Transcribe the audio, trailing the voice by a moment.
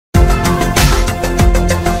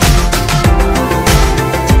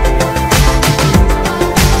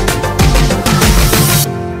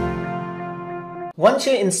Once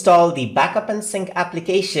you install the Backup and Sync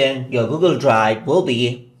application, your Google Drive will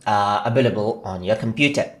be available on your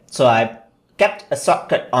computer. So I've kept a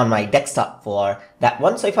shortcut on my desktop for that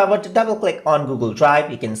one. So if I were to double click on Google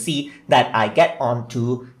Drive, you can see that I get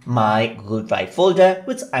onto my Google Drive folder,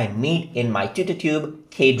 which I made in my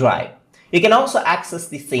TutorTube K Drive. You can also access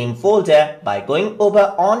the same folder by going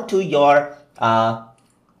over onto your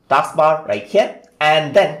taskbar right here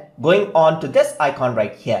and then going on to this icon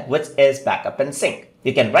right here, which is Backup and Sync.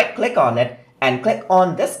 You can right click on it and click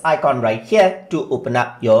on this icon right here to open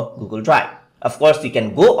up your Google Drive. Of course, you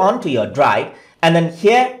can go on to your drive and then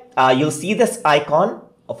here you'll see this icon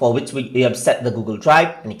for which we have set the Google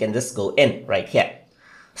Drive, and you can just go in right here.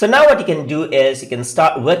 So now what you can do is you can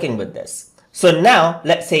start working with this. So now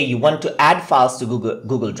let's say you want to add files to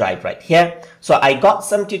Google Drive right here. So I got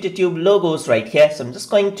some TutorTube logos right here. So I'm just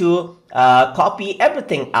going to copy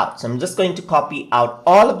everything out. So I'm just going to copy out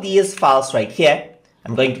all of these files right here.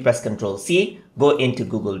 I'm going to press Ctrl C, go into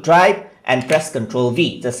Google Drive and press Ctrl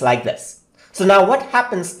V, just like this. So now what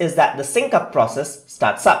happens is that the sync up process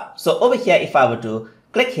starts up. So over here, if I were to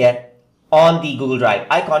click here on the Google Drive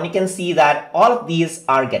icon, you can see that all of these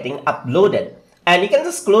are getting uploaded. And you can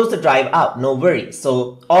just close the drive out, no worries.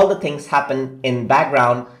 So all the things happen in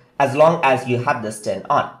background as long as you have this turned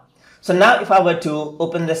on. So now if I were to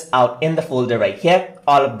open this out in the folder right here,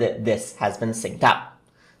 all of this has been synced up.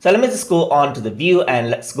 So let me just go on to the view and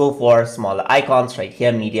let's go for smaller icons right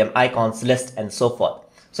here, medium icons, list, and so forth.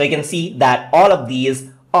 So you can see that all of these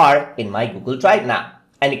are in my Google Drive now.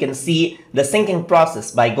 And you can see the syncing process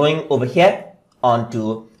by going over here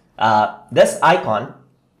onto this icon.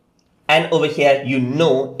 And over here, you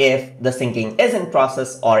know if the syncing is in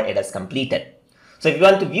process or it is completed. So if you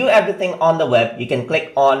want to view everything on the web, you can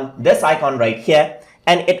click on this icon right here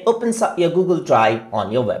and it opens up your Google Drive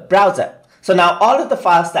on your web browser. So now all of the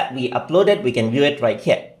files that we uploaded, we can view it right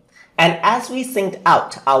here. And as we synced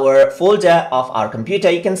out our folder of our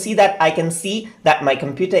computer, you can see that I can see that my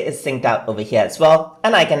computer is synced out over here as well.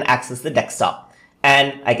 And I can access the desktop.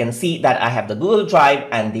 And I can see that I have the Google Drive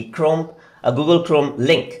and the Google Chrome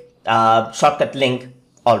link. Shortcut link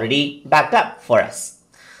already backed up for us.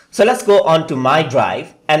 So let's go on to my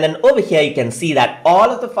drive, and then over here you can see that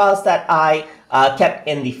all of the files that I kept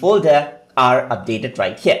in the folder are updated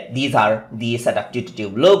right here. These are the set of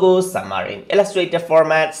TutorTube logos. Some are in Illustrator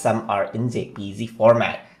format, some are in JPG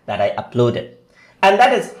format that I uploaded. And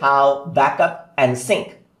that is how backup and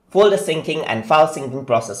sync, folder syncing and file syncing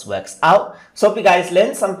process works out. So hope you guys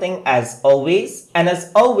learned something as always. And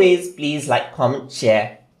as always, please like, comment,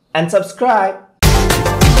 share, and subscribe.